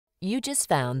You just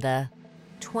found the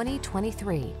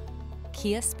 2023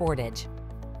 Kia Sportage.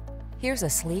 Here's a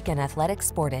sleek and athletic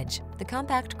Sportage, the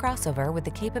compact crossover with the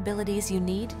capabilities you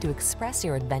need to express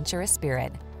your adventurous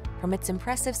spirit. From its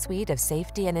impressive suite of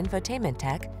safety and infotainment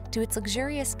tech to its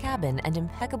luxurious cabin and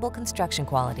impeccable construction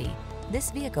quality, this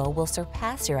vehicle will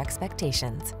surpass your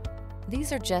expectations.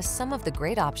 These are just some of the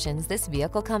great options this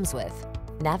vehicle comes with: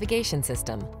 navigation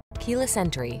system, keyless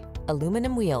entry,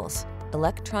 aluminum wheels,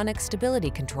 electronic stability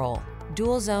control,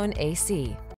 dual zone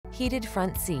AC, heated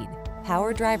front seat,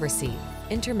 power driver seat,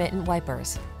 intermittent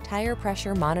wipers, tire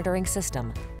pressure monitoring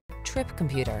system, trip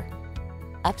computer.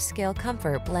 Upscale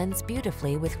comfort blends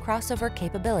beautifully with crossover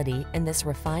capability in this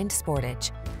refined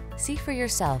Sportage. See for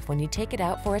yourself when you take it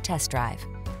out for a test drive.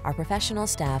 Our professional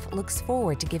staff looks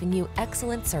forward to giving you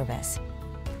excellent service.